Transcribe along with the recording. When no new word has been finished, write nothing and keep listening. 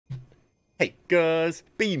Hey guys,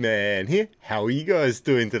 bman here. How are you guys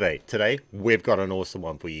doing today? Today, we've got an awesome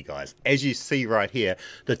one for you guys. As you see right here,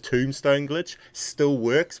 the Tombstone glitch still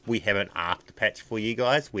works. We have an after patch for you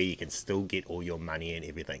guys where you can still get all your money and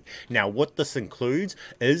everything. Now, what this includes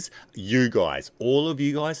is you guys, all of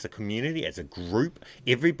you guys, the community as a group,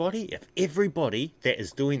 everybody, if everybody that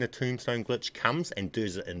is doing the Tombstone glitch comes and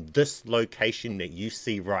does it in this location that you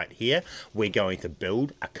see right here, we're going to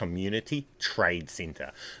build a community trade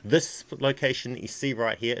center. This location that you see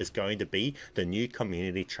right here is going to be the new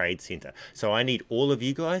community trade center. So I need all of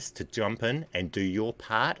you guys to jump in and do your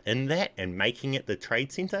part in that and making it the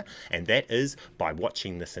trade center, and that is by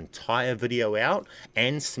watching this entire video out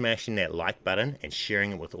and smashing that like button and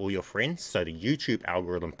sharing it with all your friends so the YouTube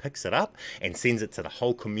algorithm picks it up and sends it to the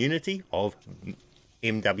whole community of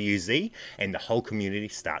MWZ, and the whole community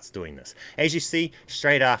starts doing this. As you see,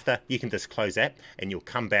 straight after, you can just close app and you'll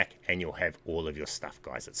come back and you'll have all of your stuff,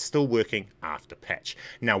 guys. It's still working after patch.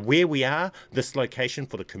 Now, where we are, this location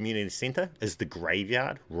for the community center is the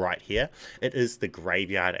graveyard right here. It is the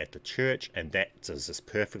graveyard at the church, and that is just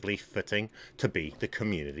perfectly fitting to be the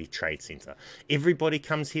community trade center. Everybody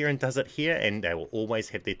comes here and does it here, and they will always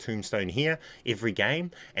have their tombstone here every game,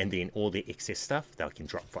 and then all the excess stuff they can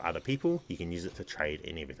drop for other people. You can use it to trade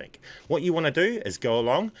and everything. What you want to do is go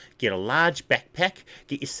along, get a large backpack,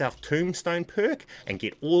 get yourself Tombstone perk, and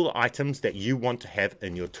get all the items that you want to have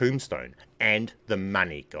in your tombstone and the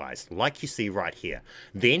money, guys, like you see right here.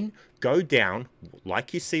 Then go down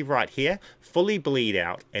like you see right here, fully bleed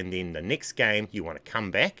out, and then the next game you want to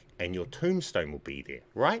come back and your tombstone will be there,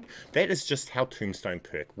 right? That is just how Tombstone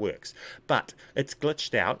perk works. But it's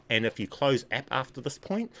glitched out, and if you close app after this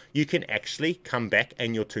point, you can actually come back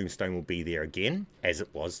and your tombstone will be there again as it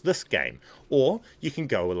was this game. Or you can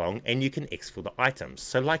go along and you can exfil the items.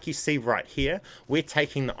 So like you see right here, we're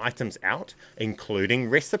taking the items out,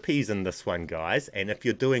 including recipes in this one, guys. And if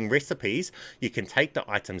you're doing recipes, you can take the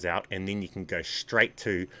items out and then you can go straight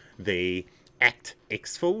to the act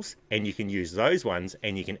exfils, and you can use those ones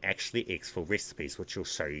and you can actually exfil recipes, which will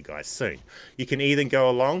show you guys soon. You can either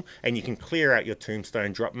go along and you can clear out your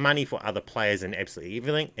tombstone, drop money for other players and absolutely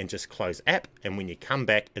everything, and just close app, and when you come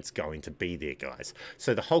back it's going to be there, guys.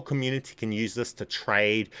 So the whole community can use this to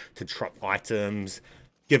trade, to drop items,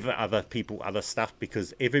 give other people other stuff,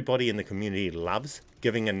 because everybody in the community loves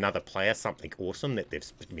giving another player something awesome that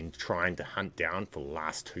they've been trying to hunt down for the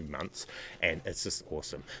last 2 months, and it's just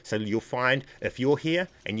awesome. So you'll find if you're here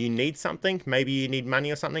and you need something, maybe you need money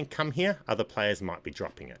or something, come here, other players might be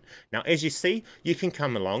dropping it. Now as you see, you can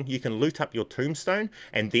come along, you can loot up your tombstone,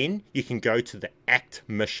 and then you can go to the act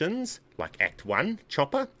missions like Act 1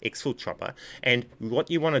 chopper, exfil chopper, and what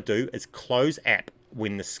you want to do is close app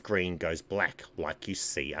when the screen goes black, like you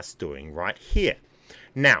see us doing right here.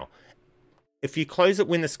 Now, if you close it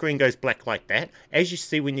when the screen goes black like that, as you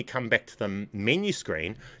see when you come back to the menu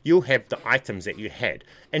screen, you'll have the items that you had,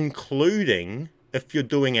 including if you're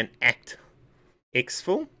doing an act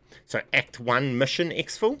exfil, so Act 1 mission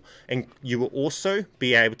exfil, and you will also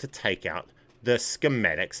be able to take out the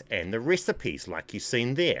schematics and the recipes like you've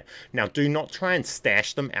seen there. Now do not try and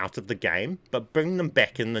stash them out of the game, but bring them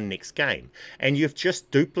back in the next game. And you've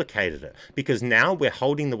just duplicated it, because now we're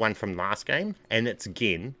holding the one from last game and it's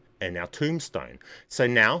again in our tombstone. So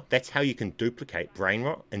now that's how you can duplicate brain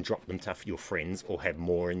rot and drop them to your friends, or have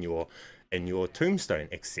more in your tombstone,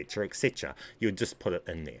 etc, etc. You'll just put it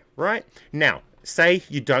in there. Right now, say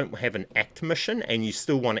you don't have an act mission and you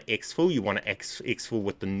still want to exfil, you want to exfil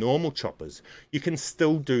with the normal choppers, you can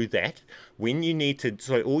still do that when you need to.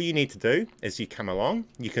 So all you need to do is you come along,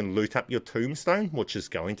 you can loot up your tombstone, which is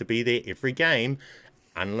going to be there every game,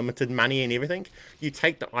 unlimited money and everything. You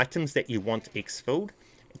take the items that you want exfilled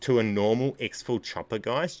to a normal exfil chopper,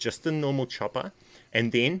 guys, just a normal chopper,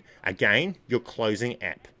 and then again you're closing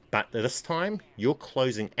app, but this time you're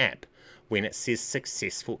closing app when it says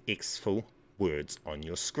successful exfil words on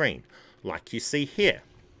your screen, like you see here.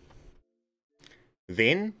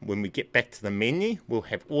 Then when we get back to the menu, we'll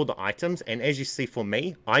have all the items, and as you see, for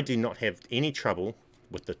me, I do not have any trouble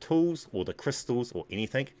with the tools or the crystals or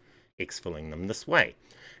anything exfilling them this way.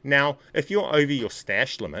 Now if you're over your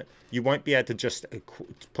stash limit, you won't be able to just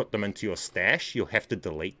put them into your stash, you'll have to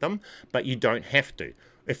delete them, but you don't have to.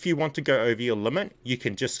 If you want to go over your limit, you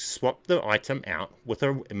can just swap the item out with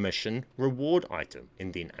a mission reward item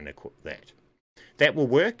and then unequip that. That will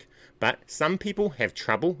work, but some people have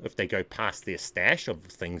trouble if they go past their stash of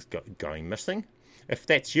things going missing. If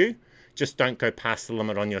that's you, just don't go past the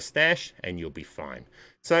limit on your stash and you'll be fine.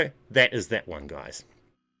 So that is that one, guys.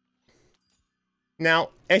 Now,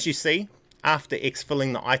 as you see, after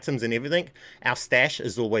exfilling the items and everything, our stash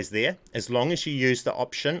is always there, as long as you use the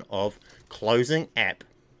option of closing app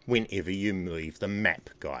whenever you leave the map,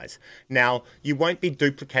 guys. Now, you won't be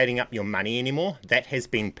duplicating up your money anymore. That has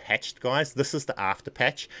been patched, guys. This is the after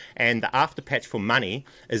patch, and the after patch for money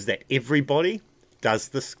is that everybody does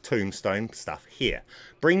this tombstone stuff here.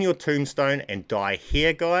 Bring your tombstone and die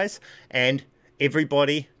here, guys, and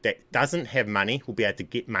everybody that doesn't have money will be able to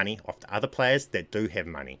get money off the other players that do have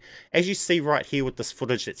money. As you see right here with this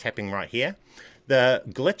footage that's happening right here, the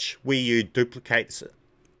glitch where you duplicate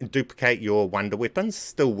your wonder weapons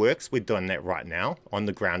still works. We're doing that right now on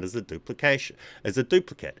the ground as a duplication, as a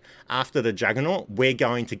duplicate. After the juggernaut, we're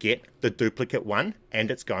going to get the duplicate one, and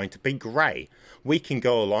it's going to be grey. We can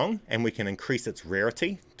go along and we can increase its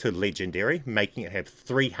rarity to legendary, making it have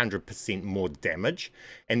 300% more damage,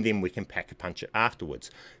 and then we can pack a punch it afterwards.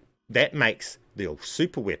 That makes the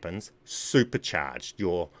super weapons supercharged,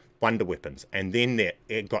 your wonder weapons, and then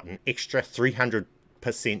it got an extra 300%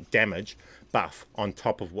 damage buff on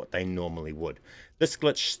top of what they normally would. This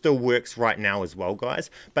glitch still works right now as well,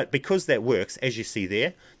 guys, but because that works, as you see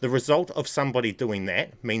there, the result of somebody doing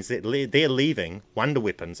that means that they're leaving wonder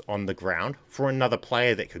weapons on the ground for another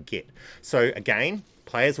player that could get. So again,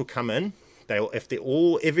 players will come in,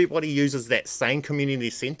 everybody uses that same community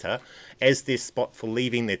center as their spot for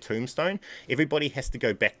leaving their tombstone, everybody has to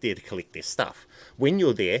go back there to collect their stuff. When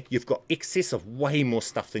you're there, you've got excess of way more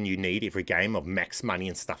stuff than you need every game, of max money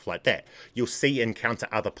and stuff like that. You'll see encounter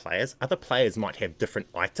other players. Other players might have different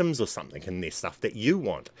items or something in their stuff that you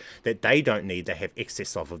want, that they don't need, they have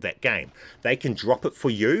excess of that game. They can drop it for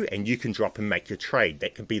you, and you can drop and make your trade.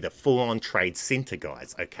 That can be the full-on trade center,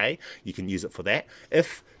 guys, okay? You can use it for that.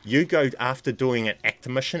 If you go after doing an actor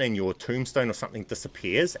mission and your tombstone or something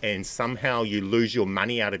disappears and somehow you lose your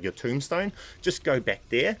money out of your tombstone, just go back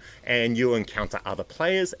there and you'll encounter other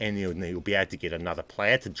players, and you'll be able to get another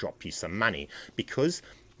player to drop you some money, because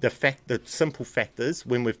the simple fact is,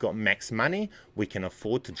 when we've got max money, we can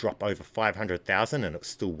afford to drop over 500,000 and it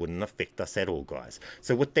still wouldn't affect us at all, guys.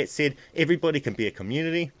 So with that said, everybody can be a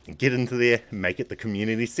community and get into there and make it the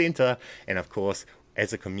community center, and of course,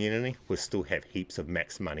 as a community, we'll still have heaps of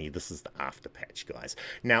max money. This is the after patch, guys.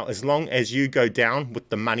 Now, as long as you go down with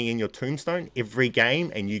the money in your tombstone every game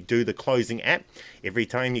and you do the closing app, every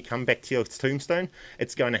time you come back to your tombstone,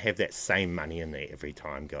 it's going to have that same money in there every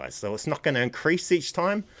time, guys. So it's not going to increase each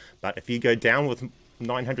time, but if you go down with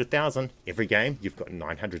 900,000 every game, you've got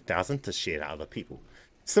 900,000 to share to other people.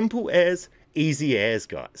 Simple as, easy as,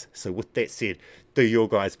 guys. So with that said, do your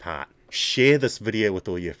guys' part. Share this video with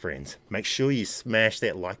all your friends. Make sure you smash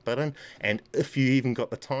that like button, and if you even got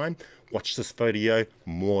the time, watch this video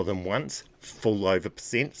more than once, full over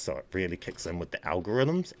 %, so it really kicks in with the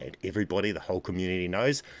algorithms, and everybody, the whole community,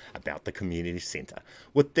 knows about the community center.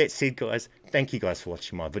 With that said, guys, thank you guys for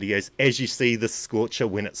watching my videos. As you see, this Scorcher,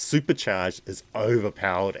 when it's supercharged, is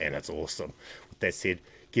overpowered and it's awesome. With that said,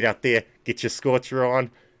 get out there, get your Scorcher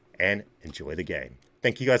on, and enjoy the game.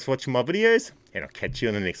 Thank you guys for watching my videos, and I'll catch you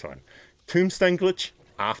in the next one. Tombstone glitch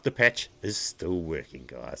after patch is still working,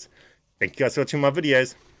 guys. Thank you guys for watching my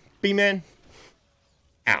videos. bman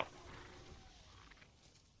out.